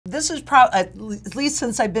this is probably, at least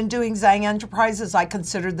since I've been doing Zang Enterprises, I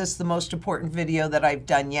consider this the most important video that I've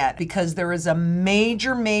done yet, because there is a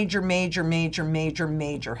major,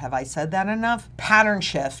 have I said that enough? Pattern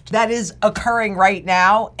shift that is occurring right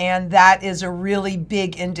now, and that is a really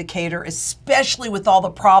big indicator, especially with all the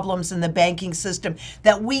problems in the banking system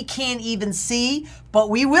that we can't even see, but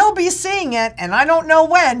we will be seeing it, and I don't know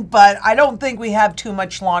when, but I don't think we have too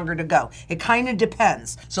much longer to go. It kind of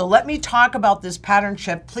depends. So let me talk about this pattern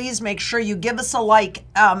shift. Please make sure you give us a like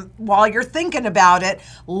while you're thinking about it.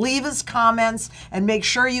 Leave us comments and make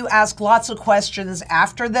sure you ask lots of questions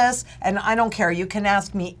after this. And I don't care, you can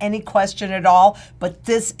ask me any question at all, but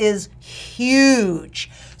this is huge.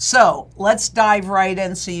 So let's dive right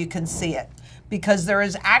in so you can see it, because there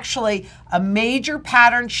is actually a major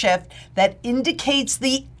pattern shift that indicates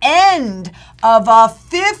the end of a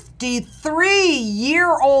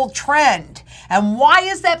 53-year-old trend. And why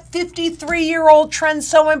is that 53-year-old trend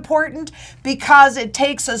so important? Because it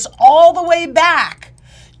takes us all the way back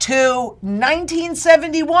to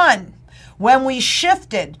 1971, when we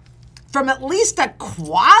shifted from at least a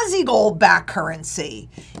quasi-gold-backed currency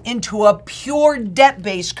into a pure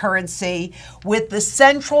debt-based currency, with the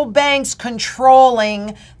central banks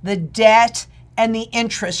controlling the debt and the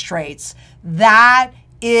interest rates. That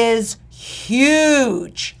is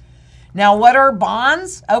huge. Now, what are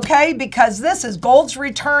bonds? Okay, because this is gold's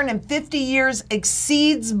return in 50 years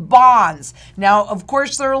exceeds bonds. Now, of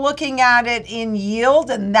course, they're looking at it in yield,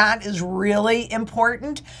 and that is really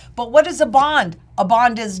important. But what is a bond? A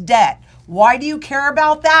bond is debt. Why do you care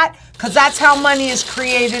about that? Because that's how money is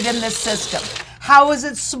created in this system. How is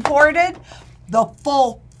it supported? The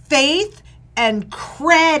full faith and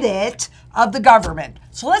credit of the government.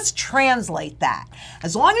 So let's translate that.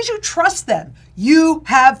 As long as you trust them, you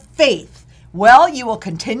have faith, well, you will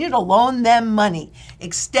continue to loan them money,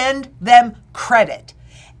 extend them credit.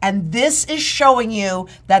 And this is showing you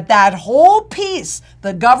that that whole piece,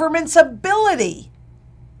 the government's ability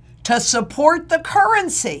to support the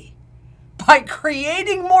currency by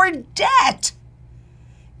creating more debt,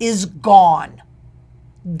 is gone.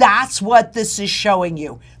 That's what this is showing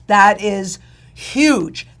you. That is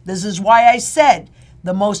huge. This is why I said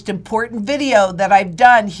the most important video that I've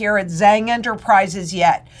done here at Zang Enterprises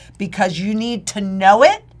yet, because you need to know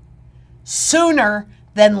it sooner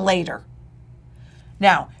than later.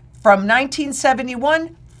 Now, from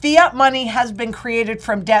 1971, fiat money has been created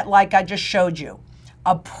from debt, like I just showed you.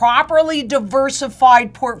 A properly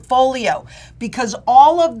diversified portfolio, because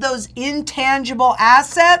all of those intangible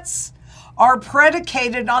assets are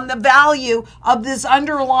predicated on the value of this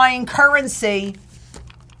underlying currency,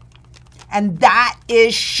 and that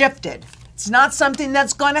is shifted. It's not something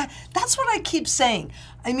that's that's what I keep saying.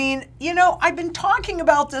 I mean, you know, I've been talking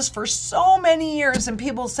about this for so many years, and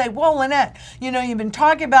people say, well, Lynette, you know, you've been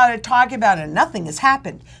talking about it, and nothing has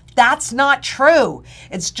happened. That's not true.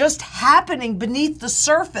 It's just happening beneath the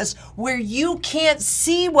surface, where you can't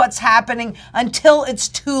see what's happening until it's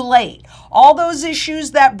too late. All those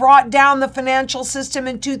issues that brought down the financial system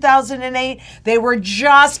in 2008, they were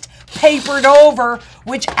just papered over,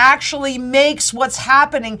 which actually makes what's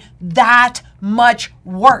happening that much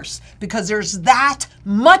worse, because there's that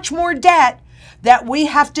much more debt that we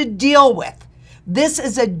have to deal with. This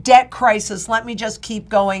is a debt crisis. Let me just keep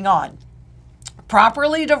going on.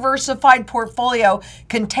 Properly diversified portfolio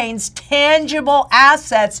contains tangible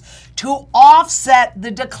assets to offset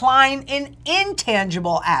the decline in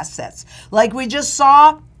intangible assets, like we just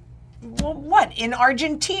saw, what, in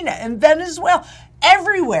Argentina and Venezuela,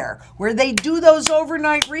 everywhere where they do those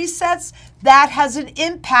overnight resets. That has an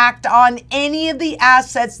impact on any of the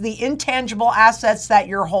assets, the intangible assets that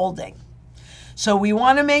you're holding. So we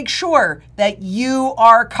want to make sure that you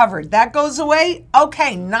are covered. That goes away?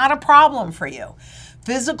 Okay, not a problem for you.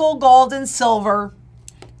 Physical gold and silver,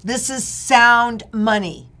 this is sound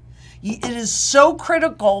money. It is so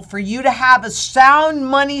critical for you to have a sound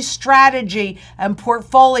money strategy and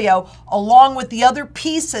portfolio, along with the other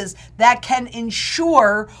pieces that can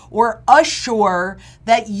ensure or assure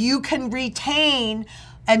that you can retain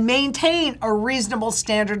and maintain a reasonable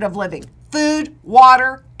standard of living. Food,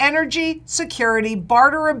 water, energy, security,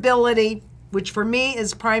 barterability, which for me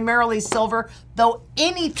is primarily silver, though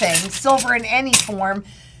anything, silver in any form,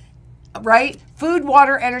 right? Food,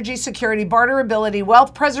 water, energy, security, barterability,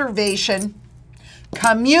 wealth preservation,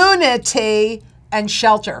 community, and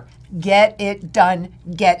shelter. Get it done,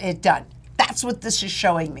 get it done. That's what this is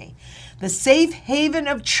showing me. The safe haven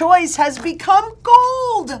of choice has become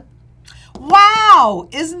gold. Wow,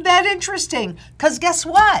 isn't that interesting? Because guess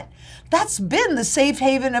what? That's been the safe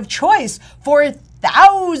haven of choice for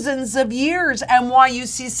thousands of years, and why you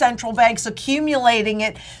see central banks accumulating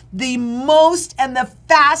it the most and the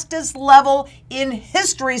fastest level in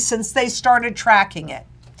history since they started tracking it.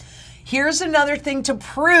 Here's another thing to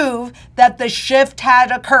prove that the shift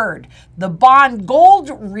had occurred. The bond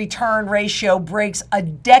gold return ratio breaks a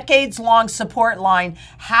decades-long support line.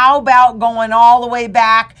 How about going all the way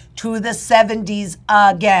back to the 70s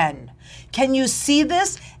again? Can you see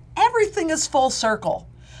this? Everything is full circle.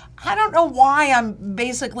 I don't know why I'm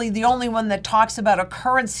basically the only one that talks about a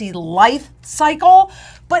currency life cycle,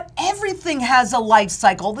 but everything has a life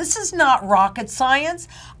cycle. This is not rocket science.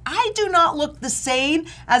 I do not look the same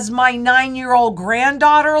as my 9-year-old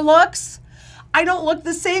granddaughter looks. I don't look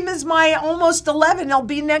the same as my almost 11, he'll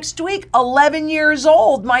be next week, 11 years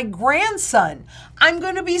old, my grandson. I'm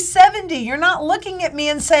going to be 70. You're not looking at me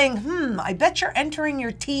and saying, I bet you're entering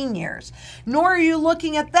your teen years. Nor are you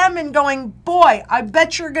looking at them and going, boy, I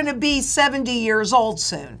bet you're going to be 70 years old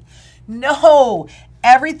soon. No,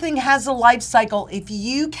 everything has a life cycle. If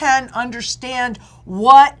you can understand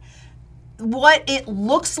what it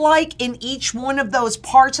looks like in each one of those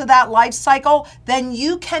parts of that life cycle, then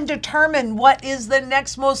you can determine what is the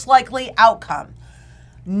next most likely outcome.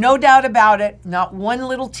 No doubt about it, not one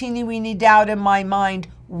little teeny weeny doubt in my mind,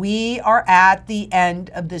 we are at the end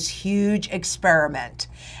of this huge experiment.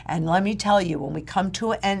 And let me tell you, when we come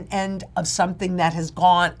to an end of something that has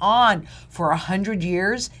gone on for 100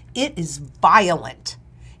 years, it is violent.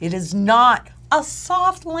 It is not a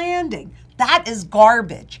soft landing. That is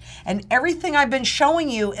garbage. And everything I've been showing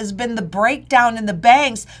you has been the breakdown in the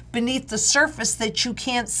banks beneath the surface that you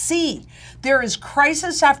can't see. There is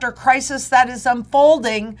crisis after crisis that is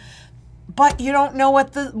unfolding, but you don't know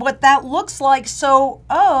what that looks like. So,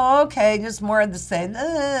 oh, okay, just more of the same.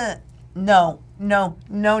 No.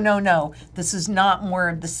 This is not more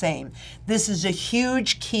of the same. This is a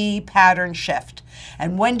huge key pattern shift.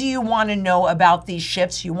 And when do you want to know about these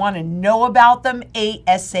shifts? You want to know about them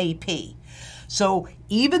ASAP. So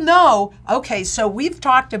even though, okay, so we've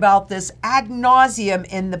talked about this ad nauseum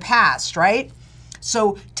in the past, right?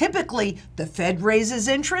 So typically the Fed raises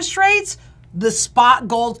interest rates, the spot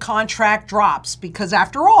gold contract drops because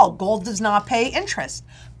after all, gold does not pay interest.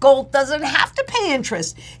 Gold doesn't have to pay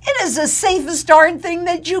interest. It is the safest darn thing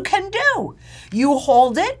that you can do. You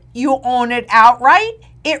hold it, you own it outright.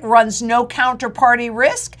 It runs no counterparty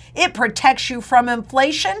risk. It protects you from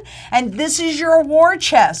inflation. And this is your war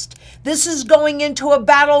chest. This is going into a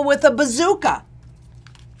battle with a bazooka.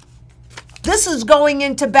 This is going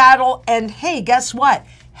into battle and hey, guess what?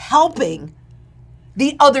 Helping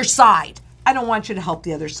the other side. I don't want you to help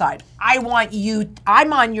the other side. I want you,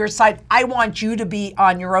 I'm on your side. I want you to be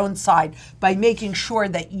on your own side by making sure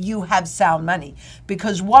that you have sound money.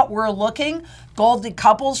 Because what we're looking, gold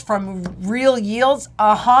decouples from real yields,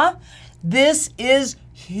 this is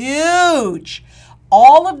huge.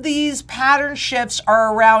 All of these pattern shifts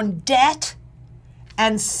are around debt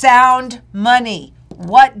and sound money.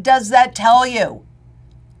 What does that tell you?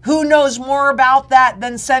 Who knows more about that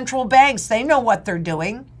than central banks? They know what they're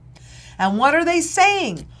doing. And what are they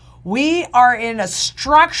saying? We are in a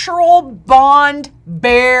structural bond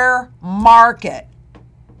bear market.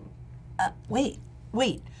 Wait.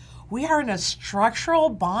 We are in a structural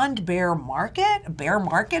bond bear market? A bear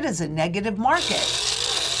market is a negative market.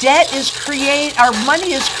 Debt is our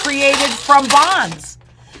money is created from bonds.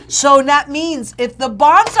 So that means if the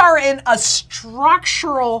bonds are in a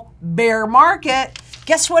structural bear market,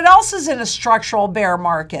 guess what else is in a structural bear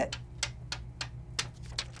market?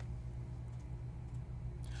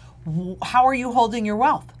 How are you holding your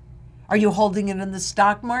wealth? Are you holding it in the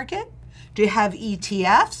stock market? Do you have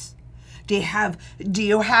ETFs? Do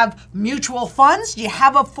you have mutual funds? Do you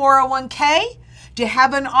have a 401k? Do you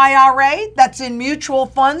have an IRA that's in mutual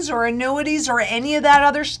funds or annuities or any of that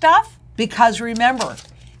other stuff? Because remember,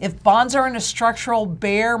 if bonds are in a structural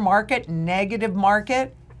bear market, negative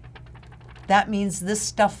market, that means this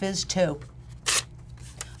stuff is too.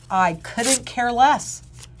 I couldn't care less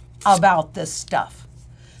about this stuff.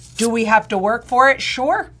 Do we have to work for it?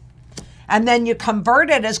 Sure. And then you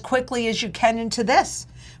convert it as quickly as you can into this.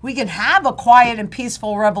 We can have a quiet and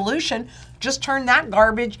peaceful revolution. Just turn that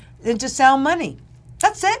garbage into sound money.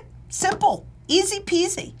 That's it. Simple. Easy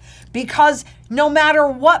peasy. Because no matter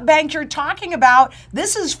what bank you're talking about,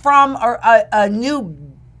 this is from a new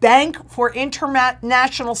Bank for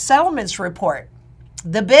International Settlements report,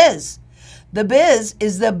 the BIZ. The BIZ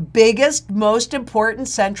is the biggest, most important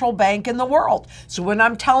central bank in the world. So when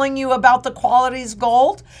I'm telling you about the qualities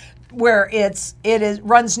gold, where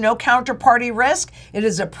runs no counterparty risk. It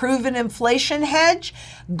is a proven inflation hedge.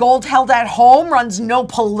 Gold held at home runs no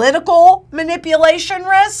political manipulation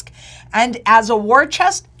risk. And as a war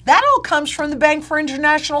chest, that all comes from the Bank for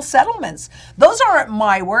International Settlements. Those aren't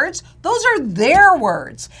my words. Those are their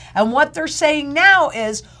words. And what they're saying now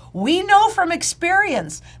is, we know from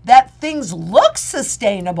experience that things look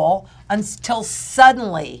sustainable until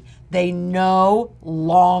suddenly they no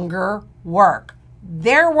longer work.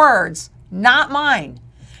 Their words, not mine.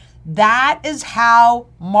 That is how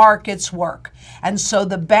markets work. And so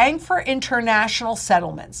the Bank for International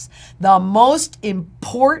Settlements, the most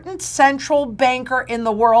important central banker in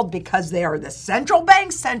the world, because they are the central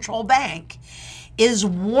bank, is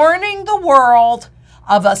warning the world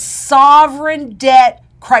of a sovereign debt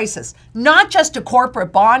crisis. Not just a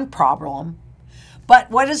corporate bond problem,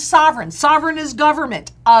 but what is sovereign? Sovereign is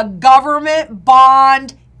government. A government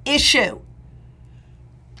bond issue.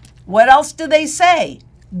 What else do they say?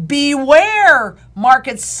 Beware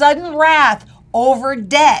market's sudden wrath over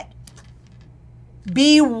debt.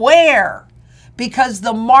 Beware, because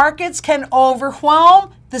the markets can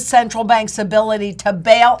overwhelm the central bank's ability to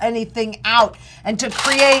bail anything out and to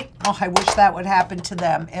create, oh, I wish that would happen to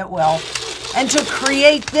them. It will. And to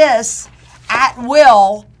create this at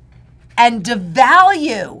will and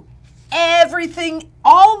devalue everything,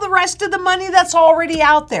 all the rest of the money that's already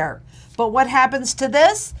out there. But what happens to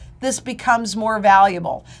this? This becomes more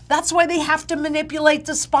valuable. That's why they have to manipulate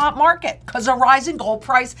the spot market, because a rising gold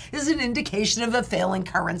price is an indication of a failing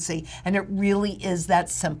currency, and it really is that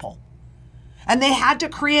simple. And they had to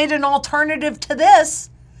create an alternative to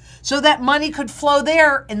this so that money could flow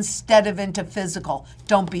there instead of into physical.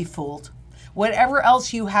 Don't be fooled. Whatever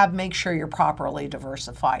else you have, make sure you're properly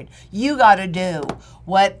diversified. You got to do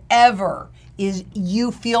whatever is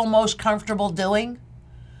you feel most comfortable doing.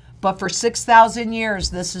 But for 6,000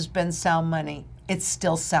 years, this has been sound money. It's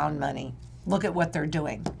still sound money. Look at what they're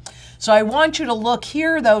doing. So I want you to look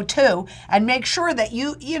here, though, too, and make sure that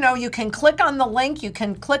you can click on the link. You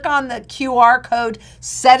can click on the QR code,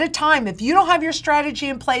 set a time. If you don't have your strategy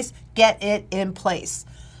in place, get it in place.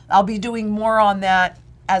 I'll be doing more on that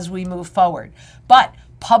as we move forward. But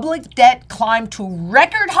public debt climbed to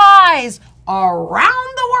record highs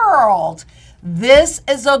around the world. This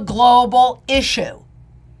is a global issue.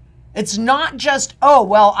 It's not just, oh,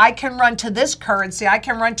 well, I can run to this currency, I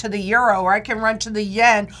can run to the euro, or I can run to the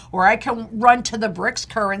yen, or I can run to the BRICS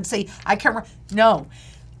currency. No.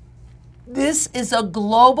 This is a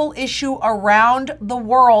global issue around the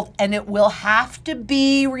world, and it will have to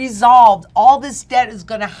be resolved. All this debt is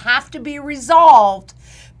going to have to be resolved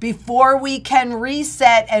before we can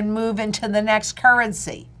reset and move into the next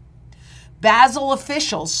currency. Basel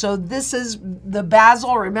officials, so this is the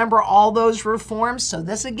Basel, remember all those reforms? So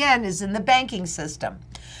this again is in the banking system.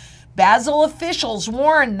 Basel officials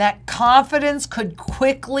warned that confidence could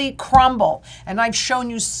quickly crumble. And I've shown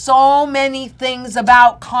you so many things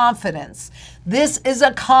about confidence. This is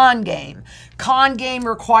a con game. Con game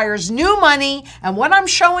requires new money. And what I'm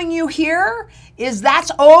showing you here is that's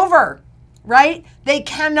over, right? They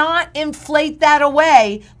cannot inflate that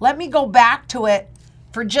away. Let me go back to it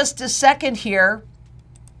for just a second here,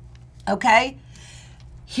 okay?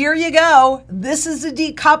 Here you go. This is a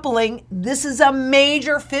decoupling. This is a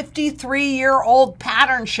major 53-year-old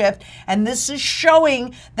pattern shift, and this is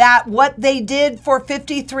showing that what they did for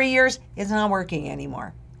 53 years is not working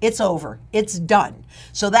anymore. It's over. It's done.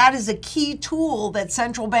 So that is a key tool that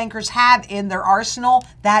central bankers have in their arsenal.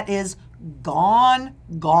 That is gone,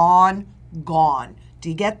 gone, gone. Do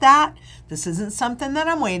you get that? This isn't something that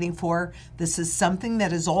I'm waiting for. This is something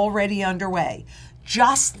that is already underway.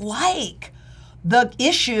 Just like the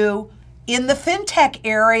issue in the fintech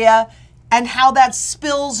area and how that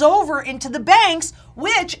spills over into the banks,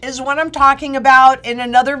 which is what I'm talking about in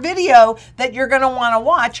another video that you're going to want to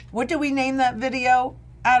watch. What did we name that video,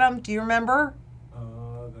 Adam? Do you remember?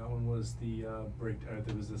 That one was the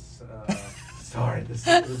there was this,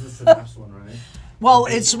 this was the Synapse one, right? Well,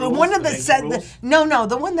 it's one of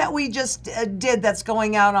the one that we just did that's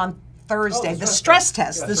going out on Thursday, the stress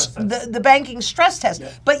test, the banking stress test.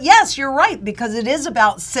 Yeah. But yes, you're right, because it is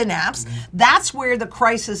about Synapse. Mm-hmm. That's where the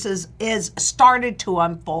crisis is started to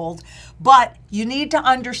unfold. But you need to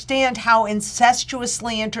understand how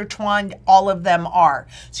incestuously intertwined all of them are.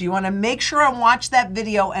 So you want to make sure and watch that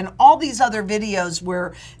video and all these other videos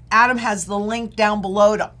where Adam has the link down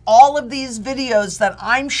below to all of these videos that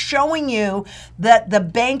I'm showing you that the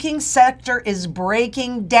banking sector is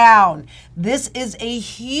breaking down. This is a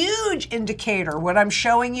huge indicator. What I'm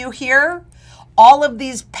showing you here, all of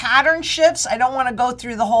these pattern shifts, I don't want to go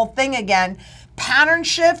through the whole thing again. Pattern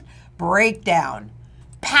shift, breakdown.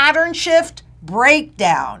 Pattern shift,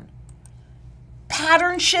 breakdown.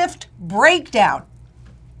 Pattern shift, breakdown.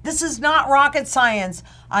 This is not rocket science.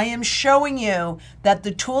 I am showing you that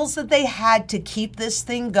the tools that they had to keep this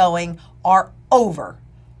thing going are over.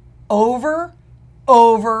 Over,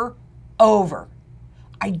 over, over.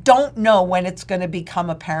 I don't know when it's going to become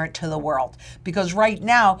apparent to the world, because right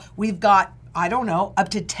now we've got, I don't know, up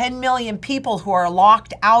to 10 million people who are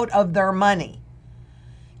locked out of their money.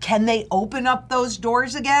 Can they open up those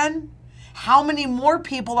doors again? How many more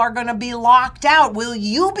people are going to be locked out? Will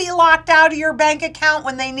you be locked out of your bank account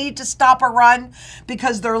when they need to stop a run?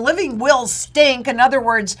 Because their living wills stink. In other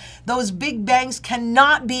words, those big banks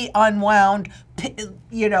cannot be unwound,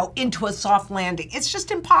 into a soft landing. It's just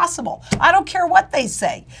impossible. I don't care what they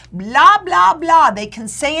say. Blah, blah, blah. They can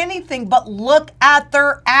say anything, but look at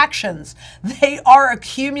their actions. They are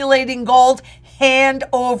accumulating gold hand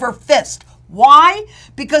over fist. Why?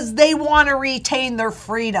 Because they want to retain their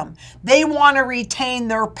freedom. They want to retain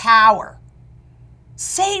their power.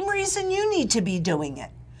 Same reason you need to be doing it.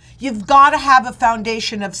 You've got to have a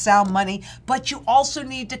foundation of sound money, but you also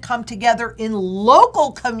need to come together in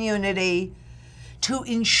local community to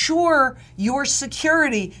ensure your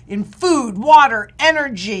security in food, water,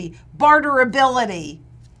 energy, barterability,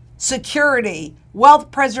 security,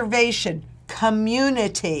 wealth preservation,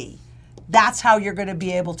 community. That's how you're going to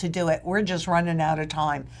be able to do it. We're just running out of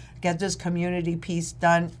time. Get this community piece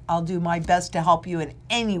done. I'll do my best to help you in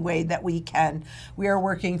any way that we can. We are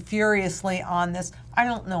working furiously on this. I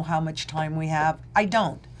don't know how much time we have. I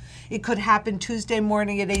don't. It could happen Tuesday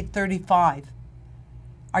morning at 8:35.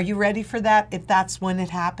 Are you ready for that if that's when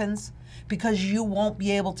it happens? Because you won't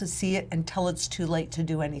be able to see it until it's too late to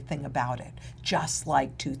do anything about it, just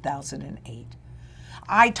like 2008.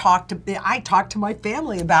 I talked to my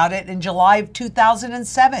family about it in July of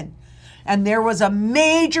 2007. And there was a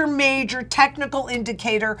major technical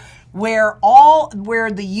indicator where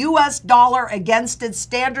the US dollar against its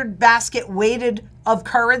standard basket weighted of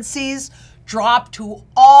currencies dropped to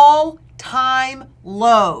all-time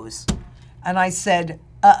lows. And I said,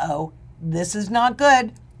 uh-oh, this is not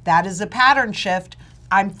good. That is a pattern shift.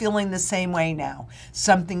 I'm feeling the same way now.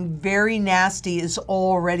 Something very nasty is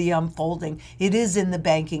already unfolding. It is in the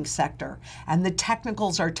banking sector, and the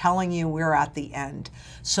technicals are telling you we're at the end.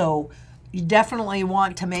 So you definitely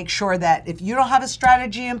want to make sure that if you don't have a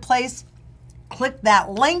strategy in place, click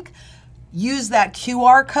that link, use that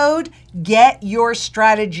QR code, get your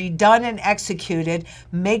strategy done and executed.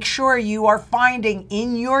 Make sure you are finding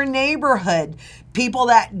in your neighborhood people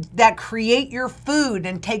that create your food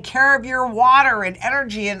and take care of your water and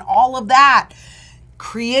energy and all of that.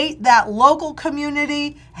 Create that local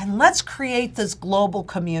community, and let's create this global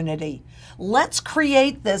community. Let's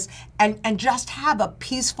create this and just have a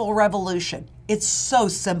peaceful revolution. It's so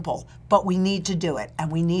simple, but we need to do it,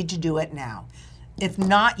 and we need to do it now. If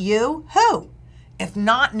not you, who? If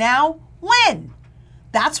not now, when?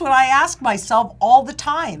 That's what I ask myself all the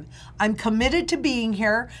time. I'm committed to being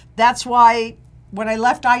here. That's why when I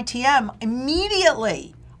left ITM,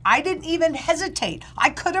 immediately, I didn't even hesitate. I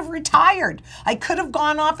could have retired. I could have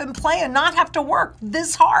gone off and play and not have to work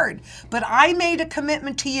this hard. But I made a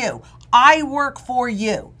commitment to you. I work for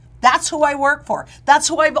you. That's who I work for. That's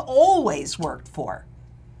who I've always worked for.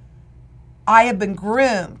 I have been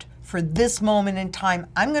groomed for this moment in time.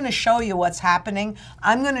 I'm going to show you what's happening.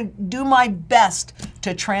 I'm going to do my best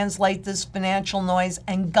to translate this financial noise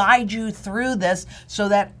and guide you through this so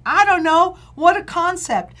that, I don't know, what a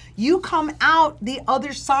concept. You come out the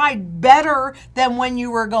other side better than when you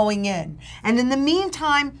were going in. And in the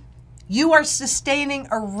meantime, you are sustaining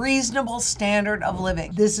a reasonable standard of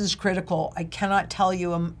living. This is critical. I cannot tell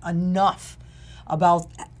you enough about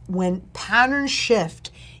when patterns shift.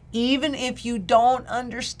 Even if you don't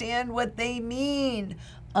understand what they mean,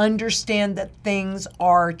 understand that things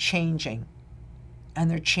are changing,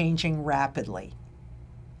 and they're changing rapidly.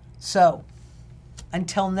 So,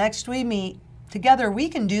 until next we meet, together we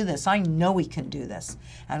can do this. I know we can do this,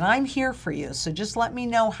 and I'm here for you. So just let me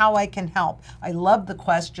know how I can help. I love the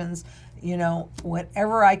questions.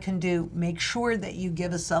 Whatever I can do, make sure that you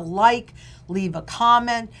give us a like, leave a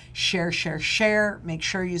comment, share. Make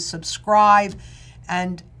sure you subscribe,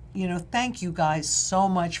 and thank you guys so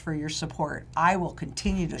much for your support. I will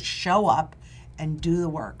continue to show up and do the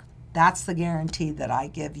work. That's the guarantee that I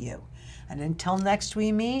give you. And until next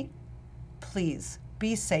we meet, please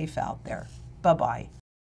be safe out there. Bye-bye.